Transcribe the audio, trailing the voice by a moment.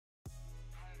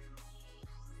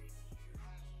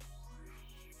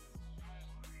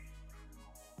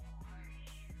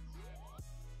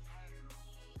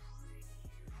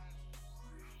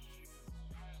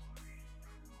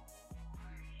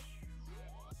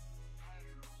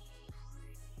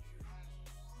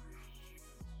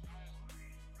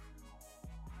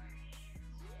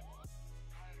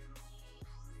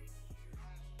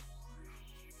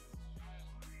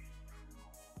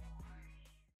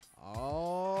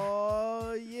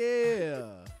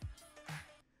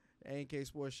NK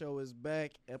Sports Show is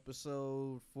back.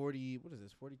 Episode 40. What is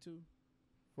this? 42?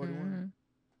 41? Mm-hmm.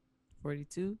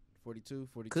 42? 42?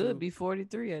 42? Could be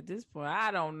 43 at this point. I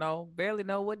don't know. Barely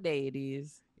know what day it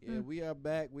is. Yeah, we are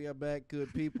back. We are back,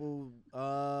 good people.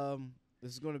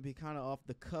 This is going to be kind of off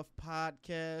the cuff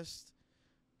podcast.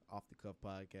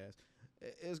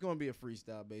 It's going to be a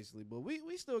freestyle basically, but we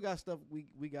still got stuff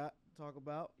we got to talk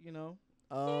about, you know.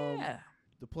 Yeah.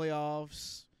 The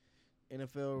playoffs.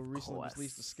 NFL recently course.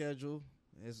 released the schedule.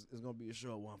 It's going to be a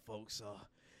short one, folks. So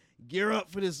gear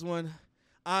up for this one.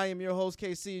 I am your host,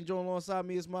 KC, and joined alongside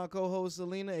me is my co-host,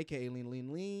 Selena, a.k.a.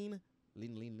 Lean.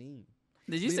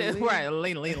 Did you say it right?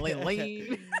 Lean. Lean.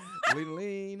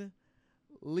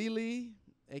 Lily,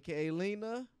 a.k.a.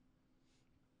 Lena.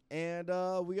 And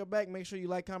we are back. Make sure you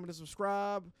like, comment, and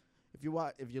subscribe. If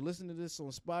you're listening to this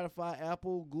on Spotify,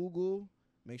 Apple, Google,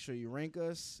 make sure you rank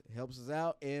us. It helps us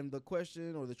out. And the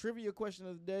question or the trivia question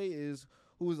of the day is,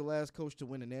 who was the last coach to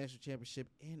win a national championship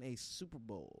in a Super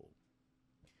Bowl?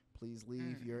 Please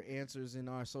leave your answers in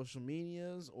our social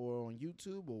medias or on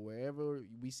YouTube or wherever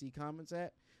we see comments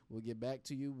at. We'll get back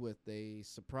to you with a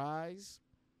surprise.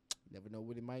 Never know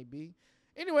what it might be.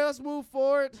 Anyway, let's move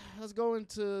forward. Let's go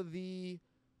into the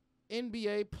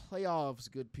NBA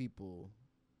playoffs, good people.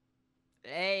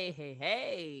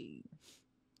 Hey.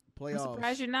 Playoffs. I'm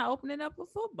surprised you're not opening up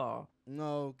with football.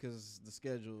 No, because the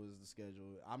schedule is the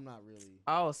schedule. I'm not really.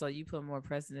 Oh, so you put more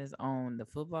precedence on the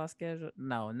football schedule?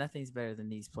 No, nothing's better than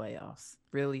these playoffs.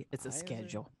 Really, it's a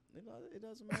schedule. It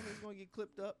doesn't matter. It's going to get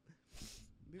clipped up.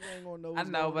 People ain't going to know I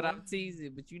know, but I'm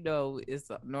teasing. But you know,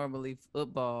 it's normally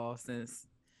football since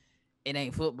it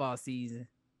ain't football season.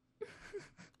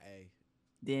 Hey.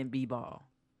 Then b-ball.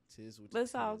 But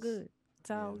it's all good. It's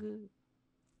all good.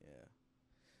 Yeah.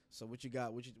 So what you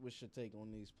got? What's your take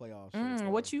on these playoffs?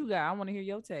 What you got? I want to hear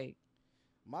your take.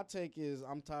 My take is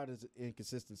I'm tired of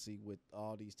inconsistency with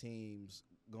all these teams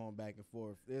going back and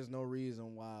forth. There's no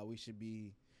reason why we should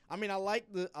be. I mean, I like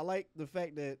the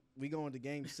fact that we go into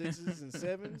game 6s and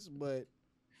 7s, but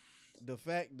the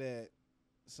fact that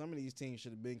some of these teams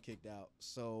should have been kicked out.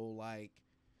 So like,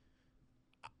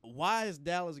 why is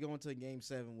Dallas going to a game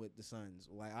 7 with the Suns?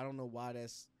 Like, I don't know why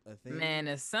that's a thing. Man,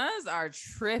 the Suns are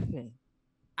tripping.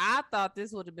 I thought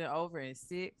this would have been over in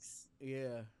 6.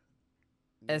 Yeah.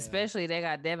 Especially they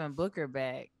got Devin Booker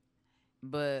back.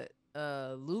 But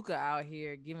Luka out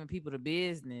here giving people the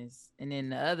business, and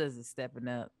then the others are stepping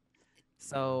up.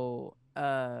 So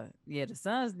the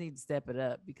Suns need to step it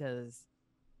up because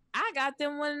I got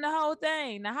them winning the whole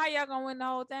thing. Now how y'all gonna win the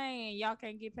whole thing and y'all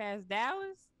can't get past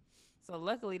Dallas? So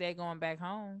luckily they going back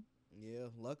home. Yeah,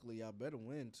 luckily y'all better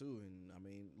win too. And I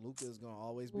mean, Luka is gonna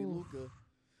always be Luka,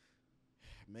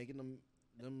 making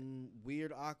them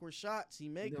weird, awkward shots. He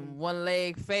make them one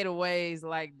leg fadeaways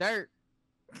like dirt.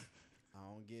 I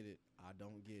don't get it.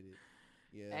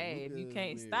 Yeah. Hey, Luka if you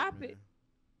can't weird, stop man. it.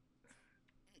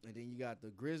 And then you got the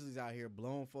Grizzlies out here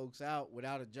blowing folks out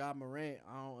without a Ja Morant.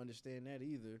 I don't understand that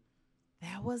either.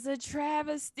 That was a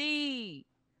travesty.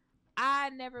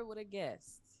 I never would have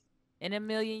guessed in a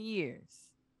million years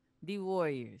the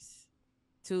Warriors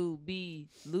to be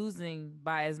losing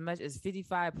by as much as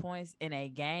 55 points in a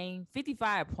game.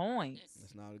 55 points.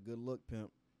 It's not a good look,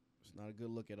 pimp. It's not a good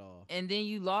look at all. And then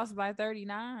you lost by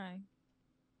 39.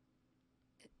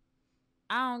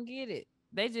 I don't get it.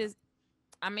 They just,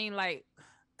 I mean, like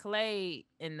Clay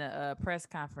in the press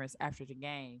conference after the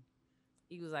game,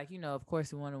 he was like, of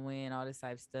course we want to win, all this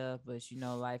type of stuff, but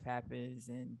life happens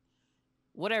and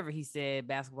whatever he said,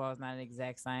 basketball is not an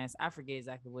exact science. I forget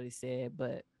exactly what he said,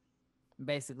 but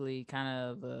basically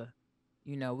kind of,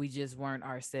 we just weren't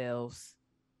ourselves.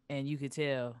 And you could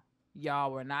tell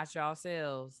y'all were not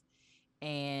yourselves.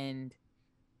 And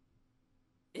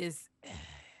it's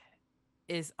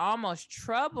almost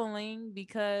troubling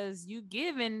because you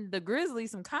giving the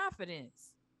Grizzlies some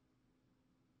confidence.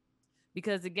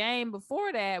 Because the game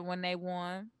before that, when they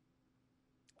won,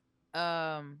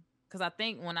 because I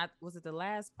think was it the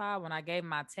last pod when I gave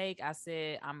my take, I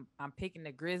said I'm picking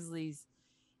the Grizzlies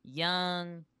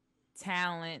young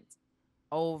talent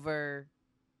over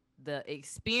the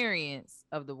experience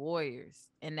of the Warriors.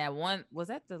 And that one, was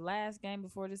that the last game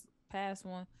before this past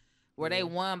one where they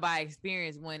won by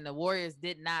experience when the Warriors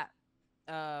did not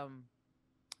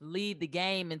lead the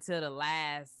game until the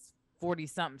last 40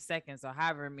 something seconds or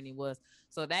however many it was.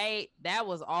 So that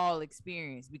was all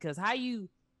experience, because how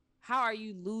are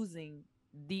you losing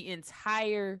the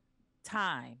entire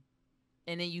time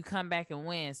and then you come back and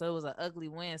win? So it was an ugly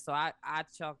win. So I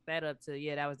chalked that up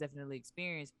to, that was definitely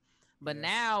experience. But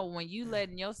now when you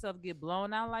letting yourself get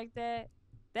blown out like that,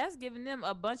 that's giving them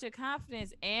a bunch of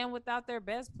confidence, and without their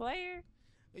best player.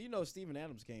 You know, Steven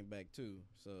Adams came back too,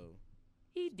 so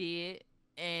He did,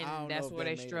 I and don't know that's if where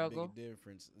that they made struggle. a big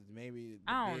difference. Maybe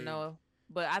the I don't big know,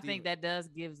 but I Steven. think that does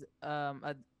give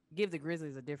the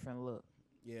Grizzlies a different look.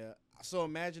 Yeah. So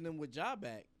imagine them with Ja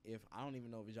back. If I don't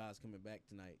even know if Ja's coming back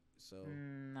tonight. So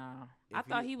No, I if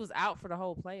thought he was out for the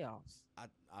whole playoffs.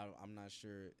 I'm not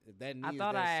sure if that knee I is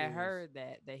thought that I had serious. heard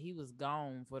that he was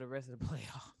gone for the rest of the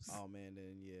playoffs. Oh man,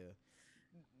 then yeah.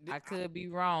 I could be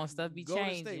wrong. Stuff be Golden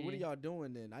changing. State, what are y'all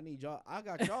doing then? I need y'all. I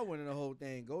got y'all winning the whole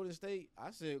thing. Golden State,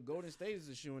 I said Golden State is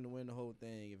a shoe-in to win the whole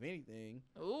thing. If anything,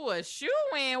 Ooh, a shoe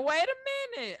in. Wait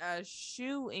a minute, a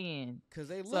shoe in. because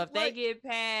they So look if like they get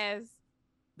past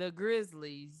the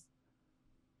Grizzlies,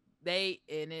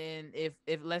 and then if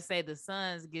let's say the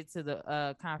Suns get to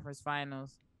the conference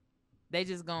finals, they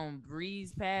just gonna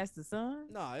breeze past the Suns.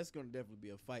 no, it's gonna definitely be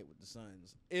a fight with the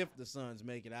Suns if the Suns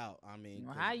make it out. I mean,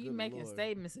 Well, 'cause how you good making Lord.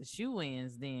 statements of shoe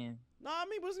ins then? No, I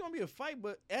mean, but it's gonna be a fight.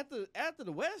 But after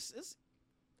the West, it's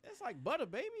like butter,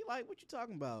 baby. Like what you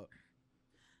talking about?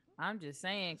 I'm just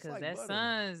saying It's because like that butter.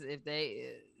 Suns, if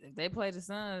they play the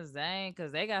Suns, they ain't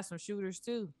because they got some shooters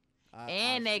too,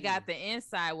 and I they got see. the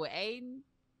inside with Aiden.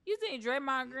 You think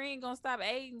Draymond Green gonna stop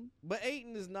Aiden? But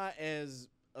Ayton is not as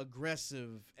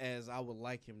aggressive as I would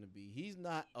like him to be. He's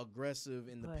not aggressive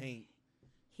in the But paint.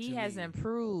 He to has me.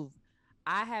 improved.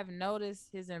 I have noticed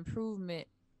his improvement.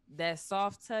 That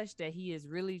soft touch that he has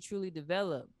really truly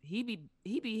developed. He be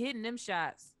hitting them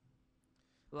shots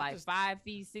like 5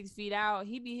 feet, 6 feet out.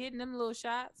 He be hitting them little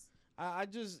shots. I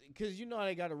just because you know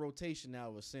they got a rotation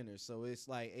now with centers, so it's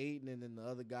like Aiden and then the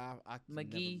other guy.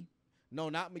 McGee. No,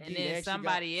 not McGee. And They then actually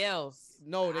somebody else.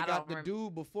 No, they I got don't the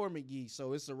dude before McGee,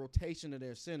 so it's a rotation of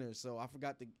their centers. So I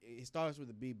forgot it starts with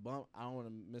a B bump. I don't want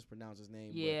to mispronounce his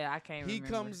name. Yeah, I can't he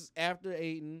remember. comes after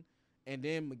Aiden, and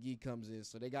then McGee comes in.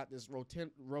 So they got this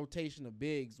rotation of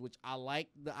bigs, which I like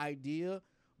the idea,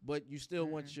 but you still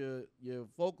want your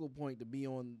focal point to be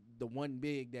on the one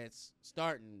big that's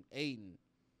starting Aiden,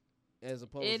 as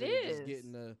opposed to just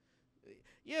getting the.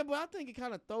 Yeah, but I think it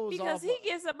kind of throws off. Because he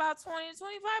gets about 20 to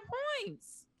 25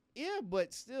 points. Yeah,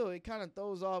 but still, it kind of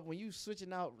throws off when you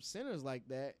switching out centers like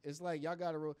that. It's like y'all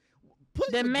got to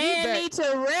put the McGee man back. need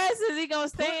to rest. Is he gonna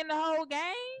stay in the whole game?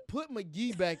 Put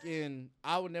McGee back in.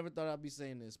 I would never thought I'd be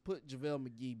saying this. Put JaVale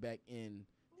McGee back in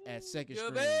at second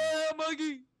string. JaVale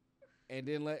McGee. And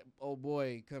then let old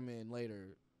boy come in later,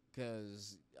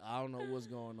 because I don't know what's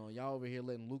going on. Y'all over here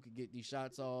letting Luka get these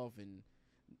shots off and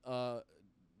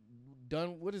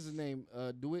what is his name?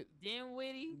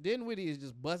 Dinwiddie. Dinwiddie is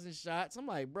just busting shots. I'm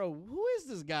like, bro, who is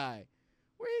this guy?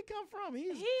 Where he come from? He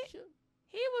was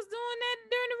doing that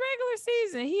during the regular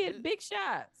season. He had big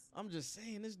shots. I'm just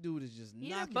saying, this dude is just He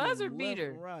knocking a buzzer them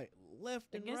beater. left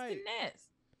and Against right. the Nets.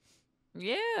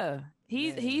 Yeah,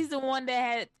 Man. he's the one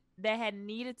that had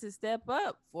needed to step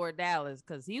up for Dallas,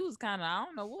 because he was kind of, I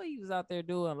don't know what he was out there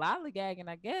doing, lollygagging,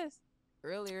 I guess,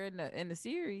 earlier in the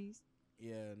series.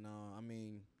 Yeah, no, I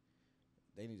mean,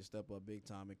 they need to step up big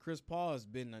time. And Chris Paul has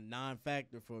been a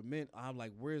non-factor for a minute. I'm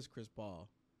like, where's Chris Paul?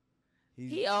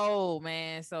 He old,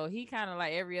 man, so he kind of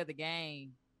like every other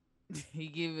game. he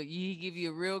give you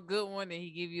a real good one, and he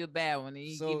give you a bad one, and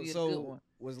he give you a good one.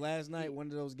 Was last night one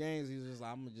of those games? He was just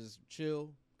like, I'm gonna just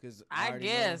chill, because I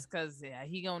guess because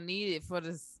he gonna need it for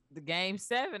the game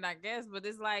 7, I guess. But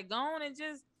it's like, go on and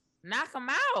just knock him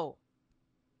out.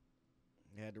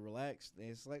 He had to relax.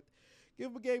 It's like,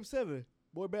 give him a game 7,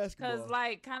 boy basketball. Because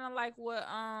kind of like what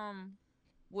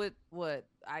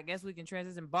I guess we can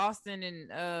transition Boston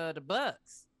and the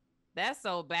Bucks. That's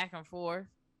so back and forth.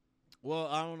 Well,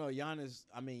 I don't know. Giannis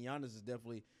is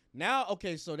definitely now.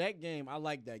 Okay, so that game, I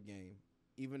like that game,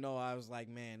 even though I was like,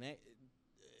 man, that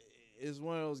is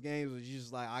one of those games where you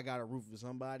just like, I got to root for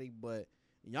somebody. But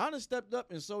Giannis stepped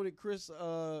up, and so did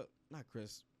not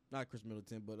Chris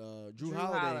Middleton, but Drew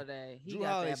Holiday. He Drew got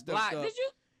Holiday that stepped block. up. Did you?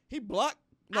 He blocked.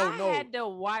 I No. had to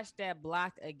watch that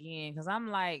block again, because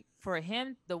I'm like, for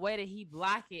him, the way that he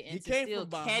blocked it and He to came still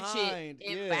from catch behind, it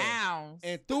in yeah, bounds.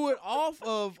 and threw it off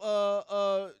of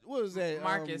what was that?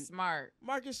 Marcus Smart.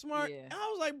 Marcus Smart. Yeah. And I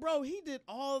was like, bro, he did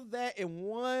all of that in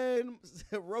one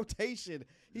rotation.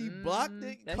 He blocked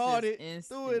it, That's caught just it,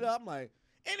 threw it up. I'm like,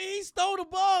 and he stole the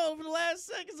ball over the last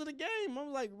seconds of the game.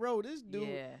 I'm like, bro, this dude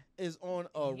is on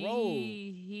a roll.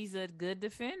 He's a good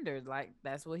defender. Like,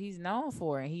 that's what he's known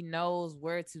for. And he knows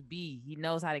where to be. He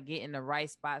knows how to get in the right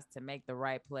spots to make the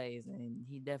right plays. And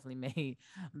he definitely made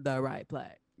the right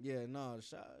play. Yeah, no,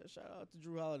 shout out to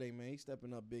Drew Holiday, man. He's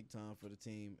stepping up big time for the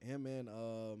team. Him and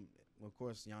of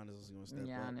course Giannis is gonna step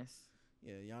up.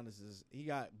 Yeah, Giannis he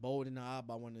got bowled in the eye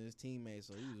by one of his teammates,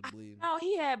 so he was bleeding. Oh,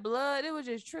 he had blood. It was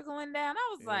just trickling down.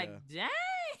 I was like, dang.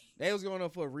 They was going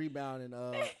up for a rebound, and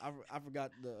I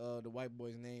forgot the white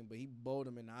boy's name, but he bowled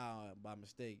him in the eye by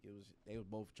mistake. They was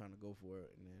both trying to go for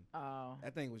it, and then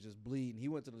that thing was just bleeding. He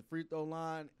went to the free throw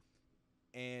line,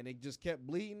 and it just kept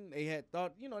bleeding. They had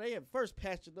thought, they had first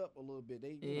patched it up a little bit.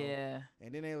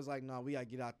 And then they was like, no, we gotta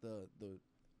get out the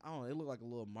I don't know. It looked like a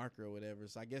little marker or whatever.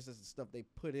 So I guess that's the stuff they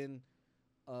put in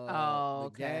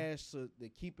the gas to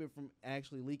keep it from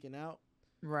actually leaking out.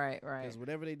 Right. Because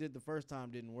whatever they did the first time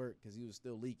didn't work because he was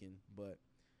still leaking. But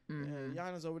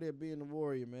Giannis over there being the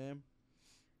warrior, man.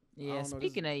 Yeah,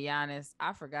 speaking of Giannis,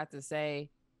 I forgot to say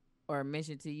or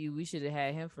mention to you, we should have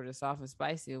had him for the Soft and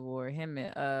Spicy Award. Him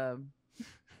and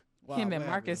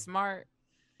Marcus Smart.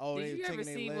 Oh, did you ever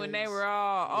see when they were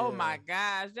all? Oh my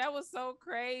gosh, that was so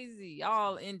crazy!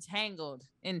 All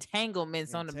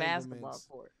entanglements on the basketball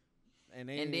court, and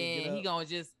then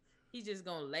he just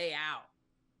gonna lay out.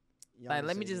 Giannis like,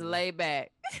 let me just lay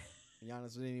back.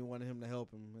 Giannis didn't even want him to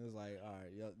help him. It was like, all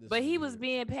right, but he was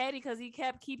being petty because he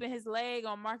kept keeping his leg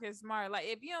on Marcus Smart. Like,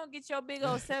 if you don't get your big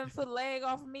old 7-foot leg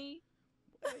off of me,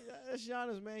 that's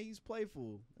Giannis, man. He's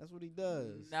playful. That's what he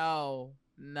does. No.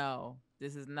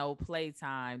 This is no play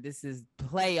time. This is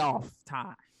playoff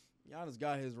time. Giannis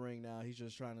got his ring now. He's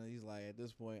just he's like, at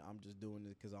this point, I'm just doing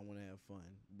this because I want to have fun.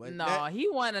 But no, he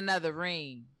won another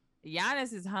ring.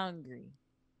 Giannis is hungry.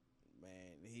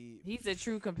 Man, he's a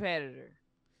true competitor.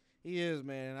 He is,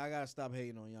 man. I got to stop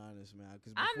hating on Giannis, man.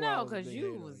 I know, because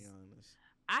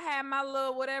I had my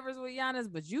little whatevers with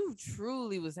Giannis, but you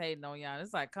truly was hating on Giannis.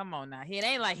 It's like, come on now. It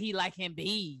ain't like he like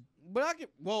Embiid. But I can.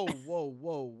 Whoa.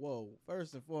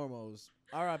 First and foremost,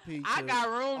 R.I.P. I got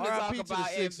room to talk about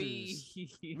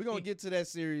Embiid. We're gonna get to that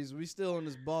series. We still in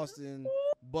this Boston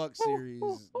Bucks series.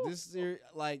 This series,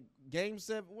 like Game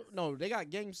 7. No, they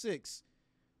got Game 6.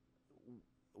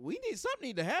 Something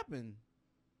need to happen.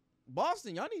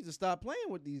 Boston, y'all need to stop playing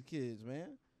with these kids,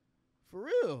 man. For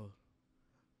real.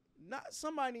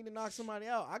 Somebody need to knock somebody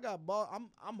out.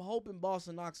 I'm hoping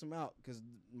Boston knocks them out because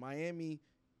Miami,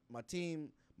 my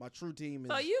true team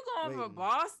is. So you going for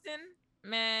Boston?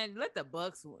 Man, let the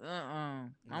Bucks.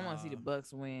 I want to see the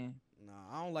Bucks win. Nah,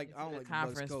 I don't like the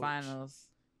conference Bucks finals.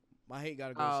 My hate got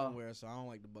to go somewhere, so I don't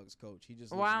like the Bucks coach. He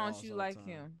just. Why don't you like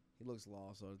him? He looks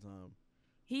lost all the time.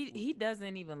 He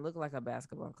doesn't even look like a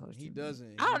basketball coach. He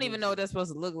doesn't. I don't even know what that's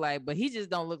supposed to look like, but he just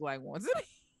don't look like one to me.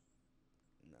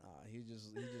 Nah, he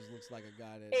just looks like a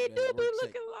guy that. He do be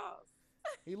looking lost.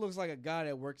 He looks like a guy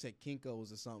that works at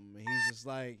Kinko's or something. And he's just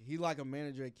like like a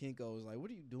manager at Kinko's. Like, what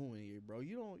are you doing here, bro?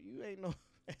 You ain't no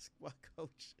basketball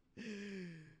coach.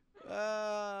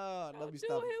 Don't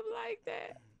do him like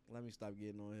that. Let me stop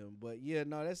getting on him. But yeah,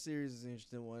 no, that series is an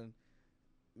interesting one.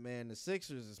 Man, the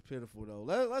Sixers is pitiful though.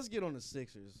 Let's get on the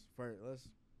Sixers first.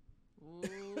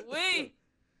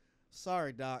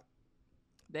 Sorry, Doc.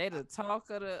 They the talk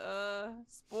of the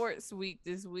sports week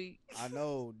this week. I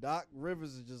know. Doc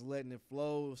Rivers is just letting it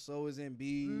flow. So is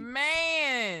Embiid.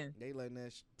 Man. They letting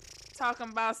that talking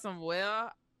about I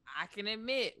can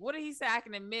admit. What did he say? I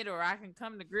can admit or I can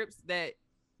come to grips that,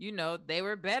 they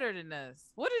were better than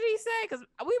us. What did he say? Because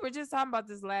we were just talking about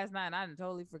this last night and I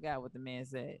totally forgot what the man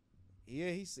said.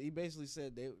 Yeah, he basically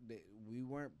said we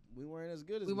weren't as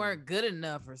good as we weren't good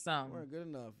enough or something. We weren't good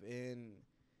enough. And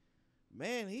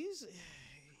man, he's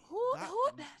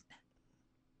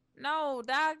No,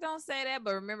 Doc, don't say that.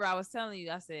 But remember, I was telling you,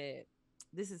 I said,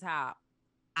 this is how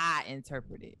I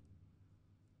interpret it.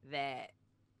 That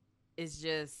it's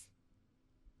just,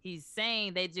 he's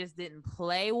saying they just didn't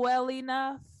play well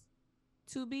enough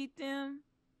to beat them.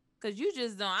 Because you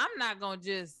just don't, I'm not going to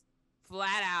just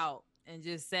flat out and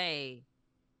just say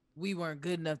we weren't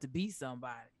good enough to beat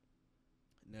somebody.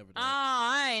 Never. Oh,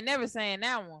 I ain't never saying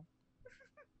that one.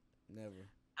 Never.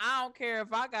 I don't care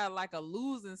if I got like a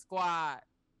losing squad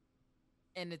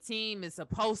and the team is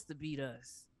supposed to beat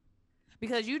us.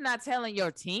 Because you're not telling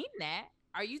your team that.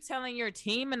 Are you telling your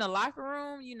team in the locker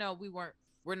room,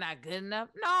 we're not good enough?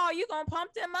 No, you're going to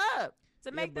pump them up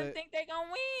to make them think they're going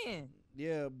to win.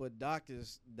 Yeah, but Doc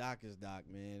is Doc,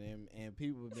 man. And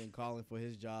people have been calling for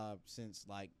his job since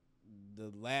like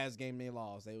the last game they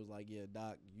lost. They was like, yeah,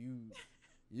 Doc, you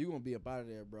gonna be up out of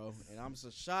there, bro. And I'm so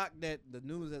shocked that the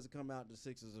news hasn't come out the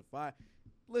Sixers are fired.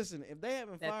 Listen, if they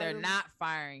haven't fired him, they're not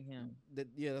firing him. That's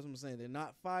what I'm saying. They're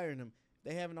not firing him.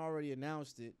 They haven't already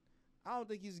announced it. I don't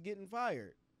think he's getting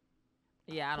fired.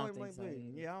 Yeah, I don't think so.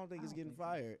 Yeah, I don't think he's getting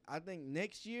fired. I think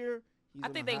next year I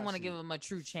think they want to give him a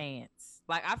true chance.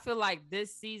 Like, I feel like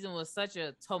this season was such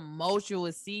a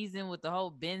tumultuous season with the whole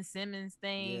Ben Simmons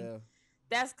thing. Yeah.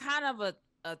 That's kind of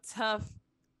a tough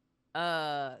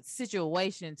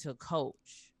situation to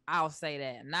coach. I'll say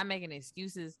that. I'm not making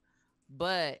excuses,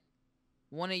 but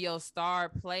one of your star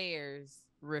players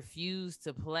refused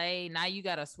to play. Now you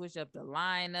got to switch up the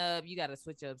lineup. You got to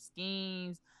switch up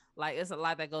schemes. Like, it's a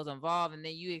lot that goes involved. And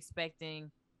then you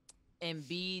expecting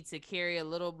Embiid to carry a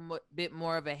little bit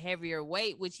more of a heavier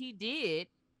weight, which he did.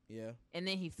 Yeah. And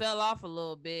then he fell off a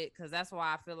little bit, because that's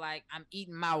why I feel like I'm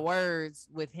eating my words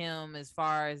with him as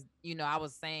far as, I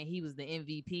was saying he was the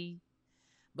MVP.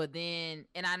 But then,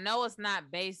 and I know it's not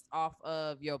based off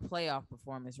of your playoff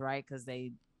performance, right? Because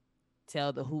they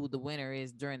tell who the winner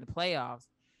is during the playoffs.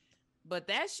 But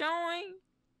that's showing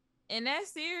in that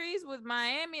series with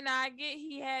Miami. Now, I get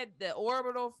he had the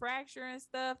orbital fracture and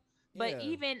stuff. But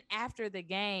even after the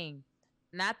game,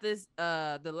 not this,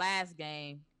 the last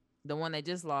game, the one they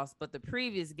just lost, but the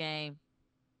previous game,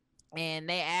 and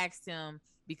they asked him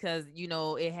because,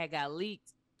 it had got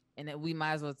leaked, and that we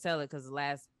might as well tell it because the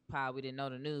last pod we didn't know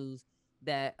the news,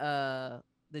 that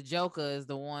the Joker is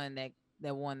the one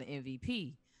that won the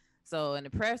MVP. So in the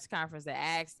press conference, they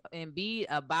asked Embiid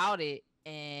about it,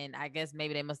 and I guess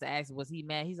maybe they must have asked, was he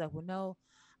mad? He's like, well, no,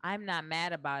 I'm not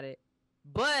mad about it.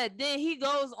 But then he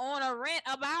goes on a rant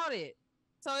about it.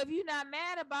 So if you're not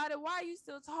mad about it, why are you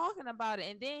still talking about it?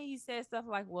 And then he said stuff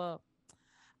like, well,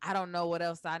 I don't know what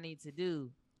else I need to do.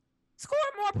 Score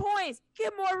more points.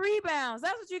 Get more rebounds.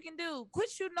 That's what you can do. Quit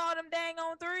shooting all them dang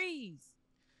on threes.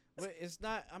 But it's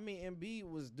not, Embiid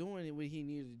was doing what he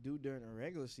needed to do during the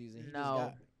regular season.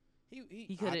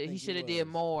 He should have did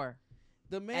more.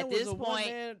 The man at was this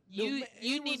point,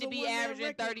 you need to be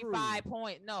averaging 35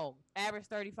 points. No, average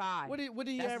 35. What did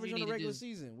he average on the regular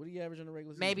season? What did he average on the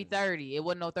regular season? Maybe 30. It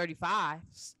wasn't no 35.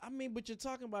 But you're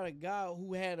talking about a guy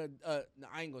who had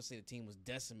I ain't gonna say the team was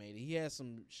decimated. He had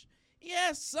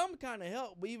some kind of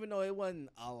help, but even though it wasn't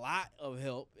a lot of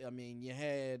help, you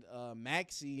had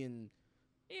Maxey and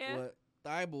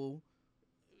Thibault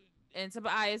and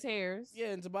Tobias Harris. Yeah,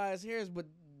 and Tobias Harris, but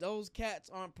those cats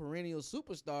aren't perennial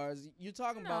superstars. You're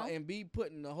talking about Embiid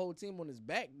putting the whole team on his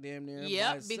back damn near.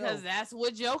 Yep, because that's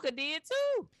what Joker did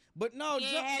too. But no,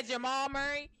 he had Jamal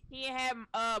Murray. He had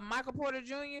Michael Porter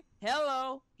Jr.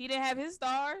 Hello, he didn't have his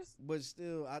stars. But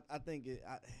still, I think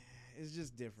it's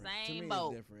just different. Same to me,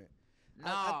 boat. It's different.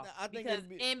 No, I think because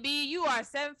Embiid, you are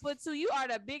 7'2". You are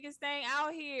the biggest thing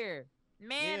out here.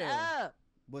 Man up.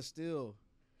 But still,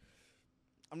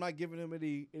 I'm not giving him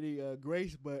any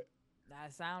grace, but.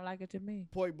 That sound like it to me.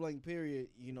 Point blank period,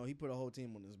 he put a whole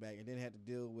team on his back and then had to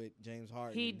deal with James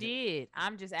Harden. He did.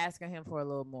 I'm just asking him for a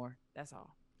little more. That's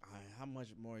all. How much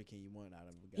more can you want out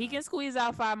of a guy? He can squeeze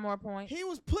out 5 more points. He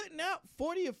was putting out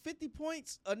 40 or 50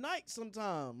 points a night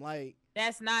sometime. Like,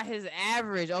 that's not his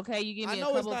average. Okay, you give me a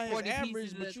couple of 40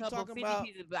 pieces, but you talking about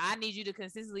 50 pieces, but I need you to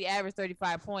consistently average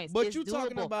 35 points. But you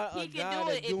talking about a guy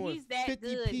that's doing if he's that 50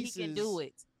 good, pieces. He can do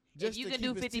it. If you can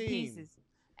do 50 pieces,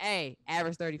 hey,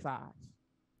 average 35.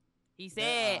 He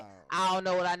said, I don't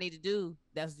know what I need to do.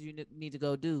 That's what you need to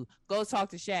go do. Go talk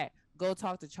to Shaq. Go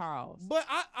talk to Charles. But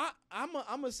I'm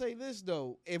going to say this,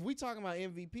 though. If we talking about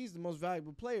MVPs, the most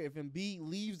valuable player, if Embiid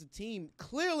leaves the team,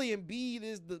 clearly Embiid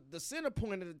is the center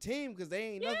point of the team because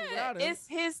they ain't nothing without him. It's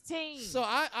his team. So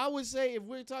I would say if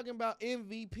we're talking about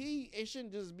MVP, it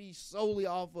shouldn't just be solely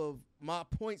off of my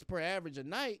points per average a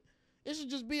night. It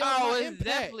should just be off my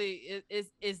impact.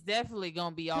 It's definitely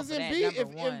gonna be off of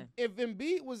that. If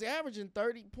Embiid was averaging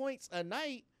 30 points a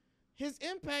night, his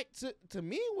impact to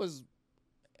me was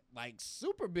like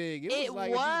super big. It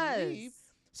was.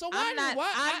 So I'm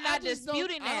not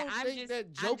disputing that.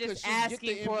 I'm just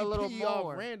asking for a little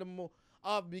more. Random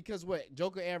because what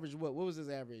Joker averaged what was his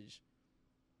average?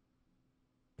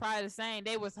 Probably the same.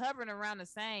 They was hovering around the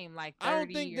same, like 30 I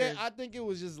don't think that. I think it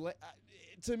was just.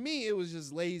 To me, it was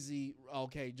just lazy.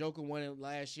 Okay, Joker won it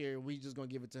last year. We just gonna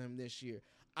give it to him this year.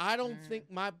 I don't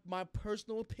think my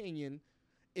personal opinion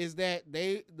is that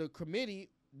the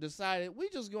committee decided we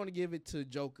just gonna give it to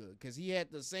Joker because he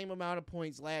had the same amount of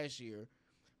points last year,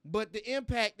 but the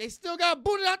impact they still got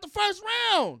booted out the first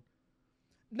round.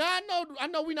 Now I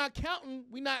know we're not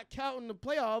counting the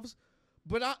playoffs,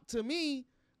 but to me,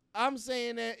 I'm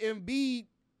saying that Embiid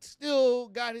still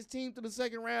got his team to the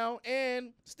second round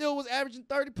and still was averaging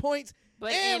 30 points.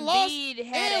 But Embiid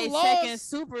had a second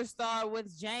superstar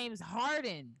with James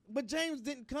Harden. But James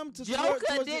didn't come to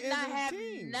Joker did not have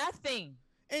nothing.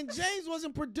 And James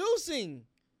wasn't producing.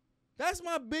 That's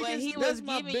my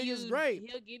biggest gripe.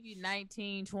 He'll give you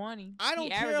 19, 20. I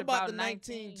don't care about the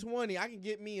 19, 20. I can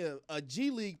get me a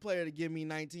G League player to give me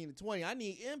 19 to 20. I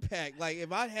need impact. Like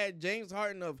if I had James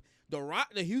Harden of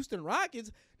the Houston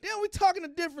Rockets, then we're talking a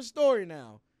different story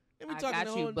now. Then we talking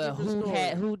a whole different story.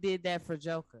 Who did that for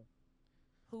Joker?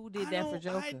 Who did that for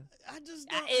Joker? I just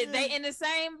they in the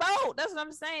same boat. That's what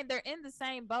I'm saying. They're in the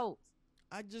same boat.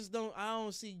 I just don't. I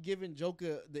don't see giving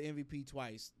Joker the MVP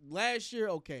twice. Last year,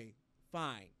 okay,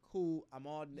 fine, cool. I'm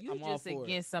all just for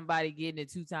against it. somebody getting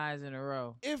it 2 times in a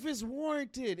row. If it's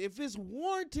warranted, then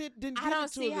I give don't it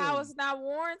to see how them. it's not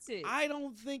warranted. I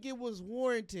don't think it was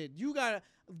warranted. You gotta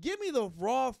give me the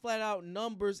raw, flat out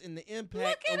numbers and the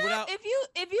impact. Look it up. If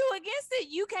you against it,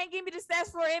 you can't give me the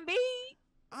stats for Embiid.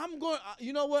 I'm going.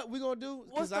 You know what we're gonna do?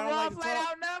 What's the I don't raw, like to flat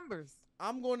talk. out numbers?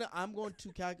 I'm going to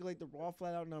calculate the raw,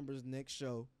 flat out numbers next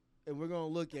show, and we're gonna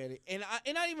look at it. And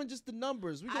not even just the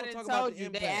numbers. We're gonna talk about the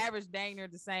impact. They average dang near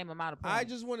the same amount of points. I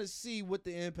just want to see what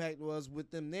the impact was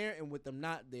with them there and with them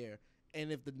not there.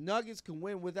 And if the Nuggets can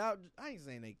win without, I ain't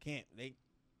saying they can't. It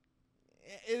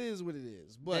is what it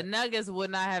is. But the Nuggets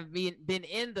would not have been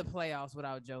in the playoffs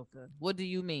without Joker. What do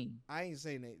you mean? I ain't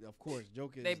saying that. Of course,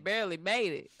 Joker. They barely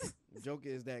made it. Joker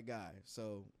is that guy,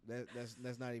 so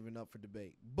that's not even up for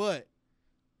debate. But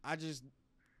I just,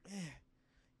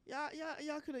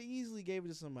 y'all could have easily gave it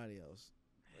to somebody else.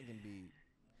 It can be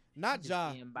not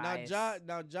Ja.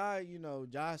 Now Ja,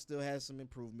 Ja still has some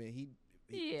improvement.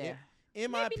 Yeah. MIP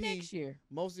maybe next year.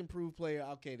 Most improved player.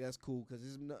 Okay, that's cool because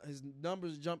his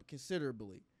numbers jumped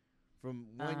considerably from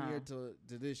one year to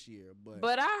this year.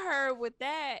 But I heard with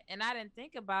that, and I didn't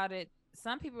think about it.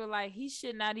 Some people are like, he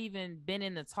should not even been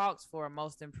in the talks for a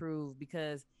most improved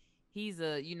because he's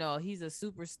a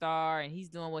superstar and he's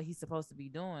doing what he's supposed to be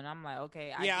doing. I'm like,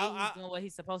 okay, he's doing what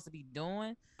he's supposed to be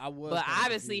doing. But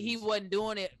obviously he wasn't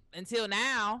doing it until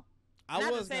now.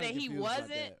 Not to say that he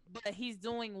wasn't, but he's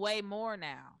doing way more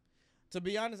now. To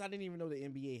be honest, I didn't even know the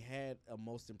NBA had a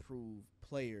most improved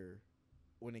player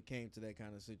when it came to that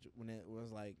kind of situation. When it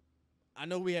was like, I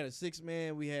know we had a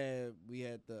 6-man. We had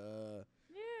the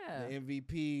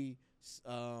MVP.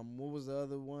 What was the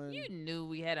other one? You knew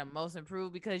we had a most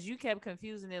improved because you kept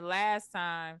confusing it last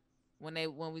time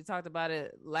when we talked about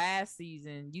it last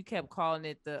season. You kept calling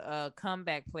it the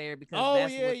comeback player because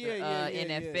that's what the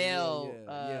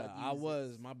NFL. I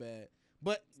was my bad.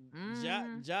 But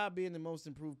Ja being the most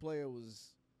improved player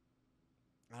was,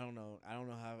 I don't know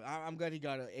how. I'm glad he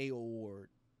got an A award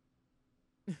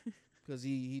because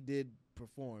he did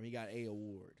perform. He got A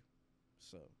award.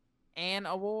 So. An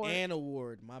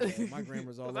award. My bad. My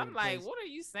grammar's all over the place. I'm like, what are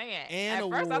you saying? At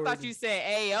first, I thought you said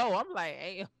AO. I'm like,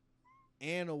 AO.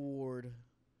 An award.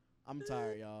 I'm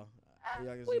tired, y'all.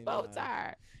 We both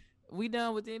tired. We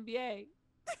done with the NBA.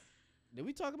 Did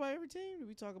we talk about every team?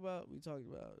 We talked about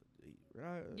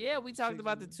yeah, we talked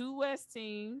about the 2 West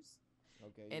teams.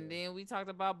 Okay. And then we talked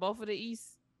about both of the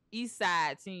East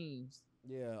side teams.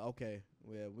 Yeah, okay.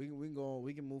 Yeah, we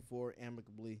can move forward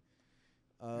amicably.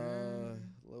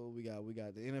 What we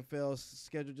got the NFL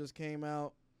schedule just came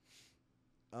out.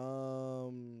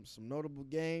 Some notable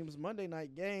games, Monday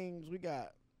night games. We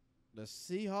got the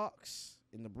Seahawks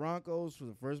and the Broncos for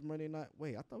the first Monday night.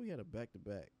 Wait, I thought we had a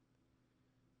back-to-back.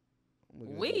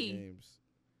 Games.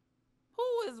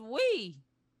 Who is we?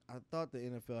 I thought the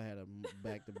NFL had a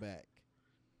back-to-back.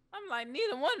 I'm like,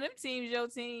 neither one of them teams your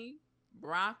team.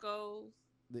 Broncos.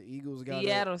 The Eagles got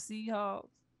Seattle Seahawks.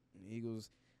 The Eagles.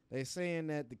 They saying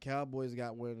that the Cowboys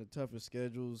got one of the toughest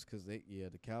schedules because the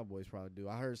Cowboys probably do.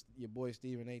 I heard your boy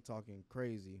Stephen A. talking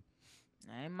crazy.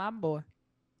 Ain't my boy.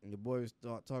 And your boy was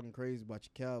talking crazy about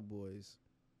your Cowboys.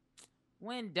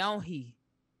 When don't he?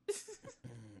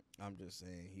 I'm just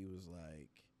saying he was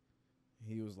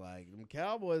like them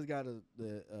Cowboys got a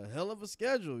hell of a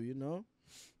schedule, I'm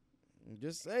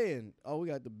just saying. Oh, we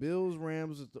got the Bills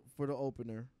Rams for the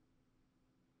opener.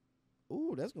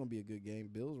 Ooh, that's gonna be a good game.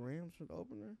 Bills Rams for the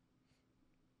opener.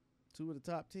 2 of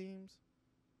the top teams.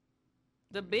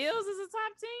 The Bills is a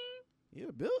top team? Yeah,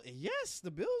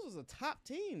 the Bills was a top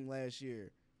team last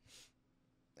year.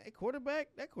 That quarterback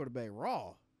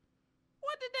raw.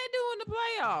 What did they do in the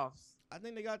playoffs? I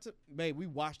think they got to. Babe, we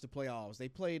watched the playoffs. They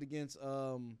played against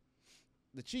the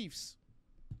Chiefs.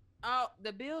 Oh,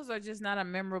 the Bills are just not a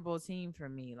memorable team for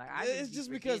me. Like it's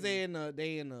just because they in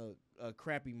a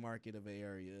crappy market of an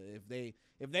area.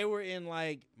 If they were in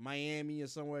like Miami or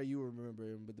somewhere, you would remember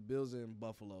them. But the Bills are in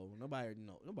Buffalo. Nobody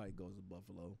goes to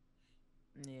Buffalo.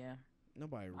 Yeah.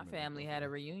 Nobody. My family had a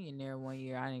reunion there one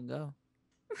year. I didn't go.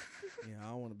 Yeah, I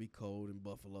don't want to be cold in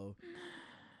Buffalo.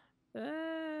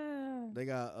 They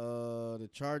got the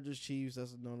Chargers Chiefs.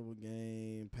 That's a notable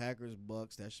game. Packers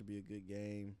Bucks. That should be a good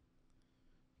game.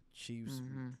 Chiefs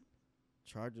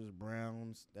Chargers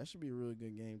Browns. That should be a really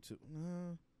good game too.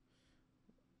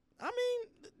 I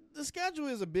mean, the schedule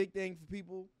is a big thing for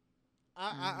people.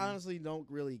 I honestly don't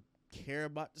really care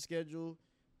about the schedule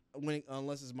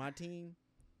unless it's my team.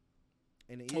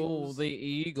 And the Eagles. Oh, the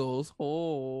Eagles.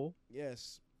 Oh.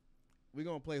 Yes. we're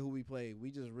gonna play who we play.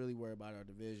 We just really worry about our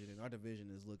division, and our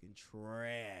division is looking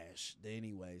trash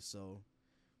anyway. So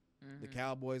the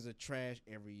Cowboys are trash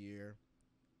every year.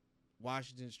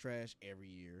 Washington's trash every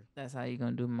year. That's how you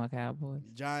gonna do my Cowboys.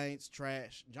 Giants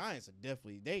trash. Giants are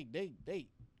definitely they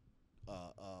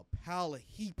pile of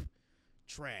heap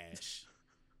trash.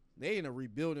 They in a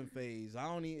rebuilding phase.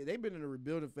 They've been in a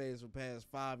rebuilding phase for the past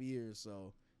 5 years,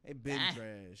 so they been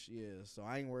trash. Yeah, so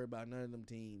I ain't worried about none of them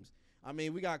teams. I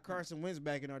mean, we got Carson Wentz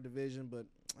back in our division, but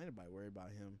ain't nobody worried about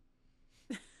him.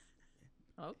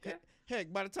 Okay.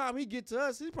 Heck, by the time he get to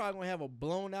us, he's probably gonna have a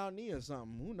blown out knee or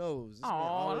something. Who knows?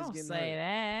 Oh, don't say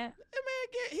that. Man,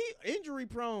 he injury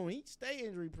prone. He stay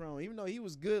injury prone. Even though he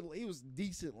was good, he was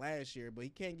decent last year, but he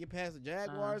can't get past the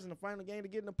Jaguars in the final game to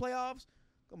get in the playoffs.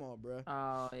 Come on, bro.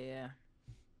 Oh yeah.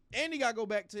 And he got to go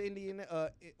back to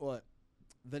Indiana. Boy.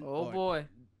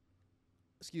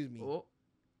 Excuse me. Oh.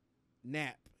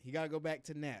 Nap. He got to go back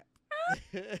to Nap.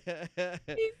 He said,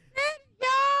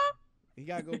 y'all. He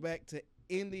got to go back to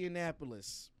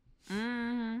Indianapolis.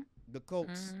 The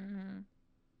Colts.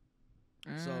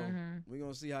 So we're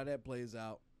going to see how that plays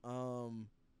out.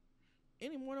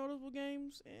 Any more notable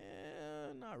games?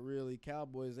 Not really.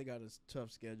 Cowboys, they got a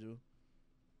tough schedule.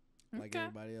 Like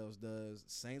everybody else does.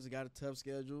 Saints got a tough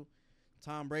schedule.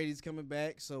 Tom Brady's coming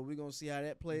back, so we're going to see how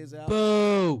that plays out.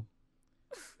 Boo!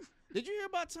 Did you hear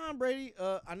about Tom Brady?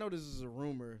 I know this is a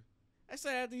rumor. I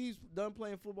said after he's done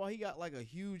playing football, he got like a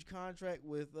huge contract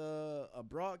with a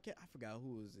broadcast. I forgot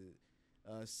who was it.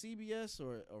 CBS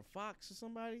or Fox or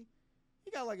somebody.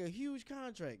 He got like a huge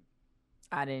contract.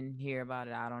 I didn't hear about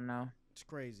it. I don't know. It's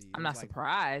crazy. I'm not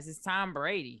surprised. It's Tom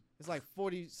Brady. It's like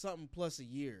 40-something plus a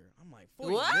year. I'm like,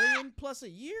 40 What? million plus a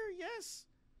year? Yes.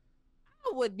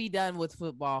 I would be done with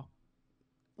football.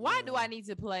 Why do I need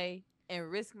to play and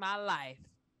risk my life?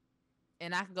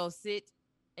 And I can go sit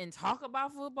and talk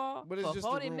about football but it's for just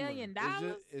 $40 million?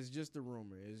 It's just a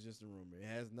rumor. It's just a rumor.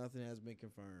 Nothing has been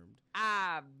confirmed.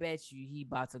 I bet you he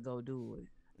about to go do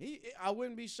it. I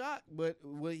wouldn't be shocked, but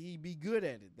will he be good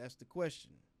at it? That's the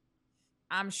question.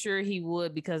 I'm sure he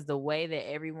would, because the way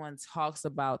that everyone talks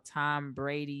about Tom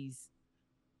Brady's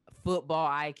football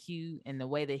IQ and the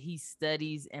way that he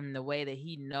studies and the way that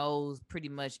he knows pretty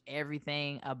much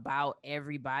everything about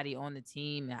everybody on the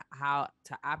team and how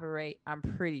to operate, I'm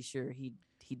pretty sure he'd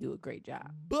do a great job.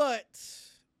 But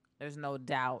there's no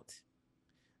doubt.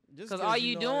 Because all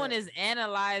you doing is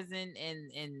analyzing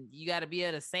and you got to be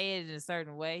able to say it in a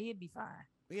certain way. He'd be fine.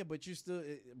 Yeah, but you still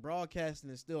broadcasting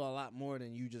is still a lot more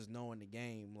than you just knowing the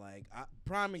game. Like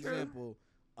prime example,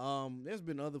 there's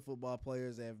been other football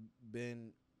players that have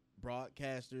been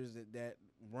broadcasters that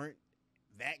weren't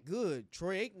that good.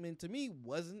 Troy Aikman to me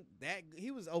wasn't that good.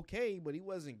 He was okay, but he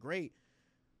wasn't great.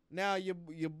 Now your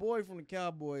boy from the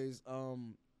Cowboys,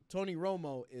 Tony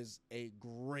Romo, is a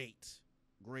great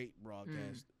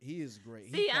broadcaster. He is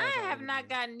great. See, I have not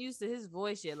gotten used to his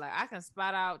voice yet. Like I can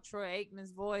spot out Troy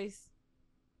Aikman's voice,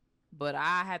 but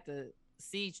I have to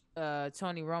see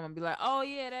Tony Romo and be like, oh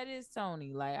yeah, that is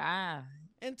Tony. Like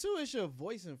and two, it's your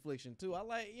voice inflection too. I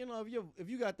like, if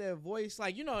you got that voice,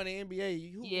 like in the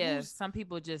NBA, some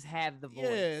people just have the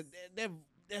voice. Yeah,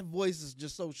 that voice is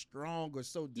just so strong or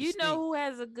so distinct. You know who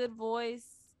has a good voice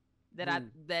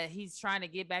that he's trying to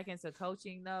get back into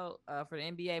coaching though? For the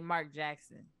NBA, Mark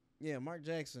Jackson. Yeah, Mark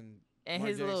Jackson. And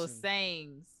his little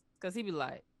sayings, because he be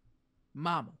like,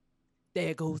 "Mama,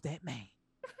 there goes that man."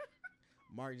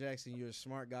 Mark Jackson, you're a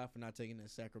smart guy for not taking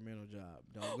that Sacramento job.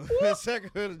 Don't go to that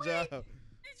Sacramento job.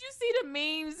 Did you see the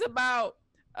memes about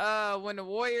when the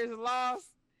Warriors lost,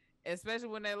 especially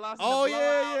when they lost? Oh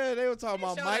yeah, they were talking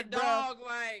about Mike the dog Brown.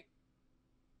 Like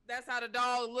that's how the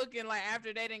dog looking like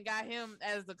after they didn't got him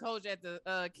as the coach at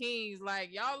the Kings.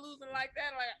 Like y'all losing like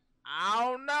that? Like I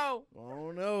don't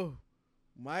know.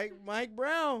 Mike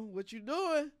Brown, what you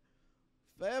doing?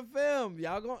 Fam,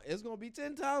 it's gonna be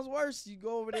 10 times worse. You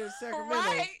go over there to Sacramento.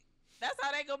 Right? That's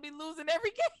how they gonna be losing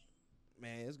every game.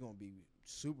 Man, it's gonna be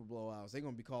super blowouts. They're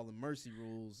gonna be calling mercy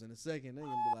rules in a second. They're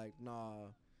gonna be like, nah.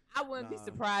 I wouldn't be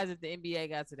surprised if the NBA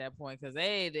got to that point, because the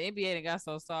NBA done got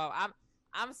so soft.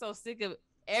 I'm so sick of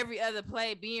every other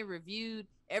play being reviewed.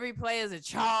 Every play is a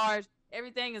charge.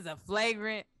 Everything is a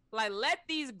flagrant. Like, let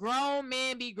these grown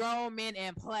men be grown men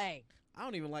and play. I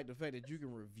don't even like the fact that you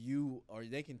can review or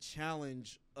they can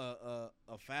challenge a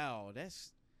foul.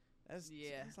 That's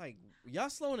it's like y'all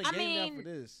slowing the game down for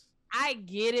this. I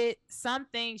get it. Some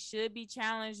things should be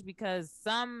challenged because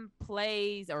some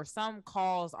plays or some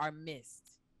calls are missed.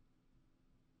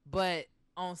 But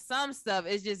on some stuff,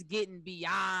 it's just getting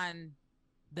beyond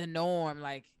the norm.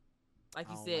 Like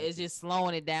you said, it's just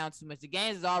slowing it down too much. The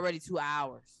game is already 2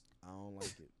 hours. I don't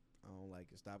like it. I don't like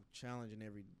it. Stop challenging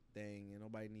everything, and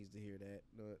nobody needs to hear that.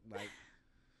 Like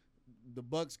the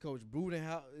Bucks coach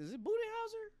Budenhauser. Is it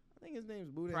Budenhauser? I think his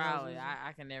name's Budenhauser. Probably.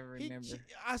 I can never remember.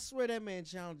 I swear that man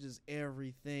challenges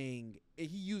everything. He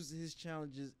uses his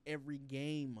challenges every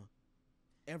game.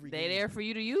 They there for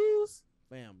you to use?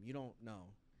 Fam, you don't know.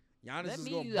 Giannis is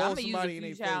going to ball somebody in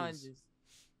their face.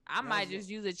 I might just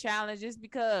use a challenge just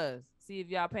because. See if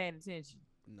y'all paying attention.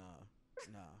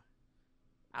 Nah.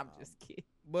 I'm just kidding.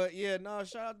 But yeah, no.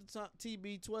 Shout out to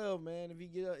TB12, man. If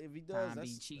he does,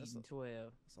 that's cheating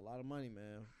 12. That's a lot of money,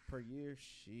 man, per year.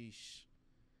 Sheesh.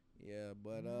 Yeah,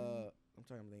 but I'm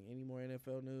trying to think. Any more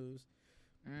NFL news?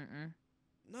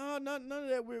 No, none of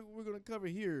that. We're gonna cover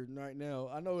here right now.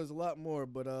 I know there's a lot more,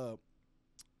 but I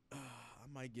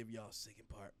might give y'all a second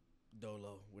part.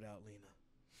 Dolo without Lena.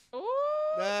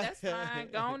 Oh, that's fine.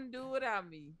 Go on and do without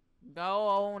me. Go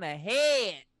on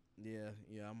ahead. Yeah,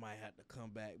 I might have to come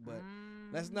back, but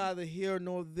that's neither here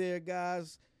nor there,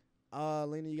 guys.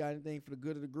 Lena, you got anything for the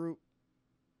good of the group?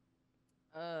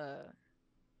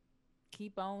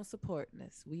 Keep on supporting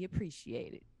us. We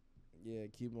appreciate it. Yeah,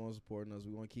 keep on supporting us.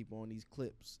 We're gonna keep on these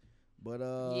clips. But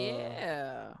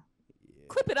yeah.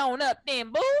 Clip it on up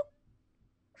then, boo.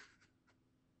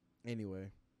 Anyway.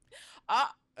 I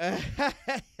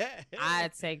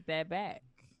take that back.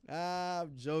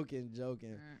 I'm joking.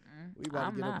 We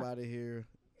about to get up out of here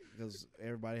because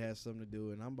everybody has something to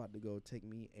do, and I'm about to go take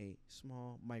me a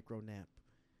small micro nap.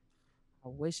 I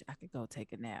wish I could go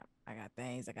take a nap. I got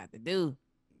things I got to do.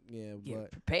 Yeah,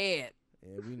 get prepared.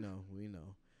 Yeah, we know.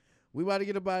 We about to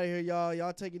get up out of here, y'all.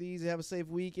 Y'all take it easy. Have a safe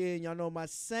weekend. Y'all know my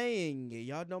saying.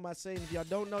 If y'all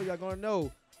don't know, y'all gonna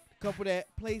know. The couple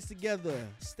that plays together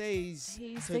stays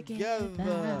together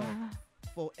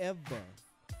forever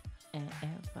and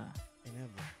ever.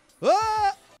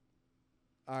 Ah!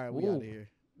 All right, we out of here.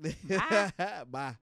 Bye.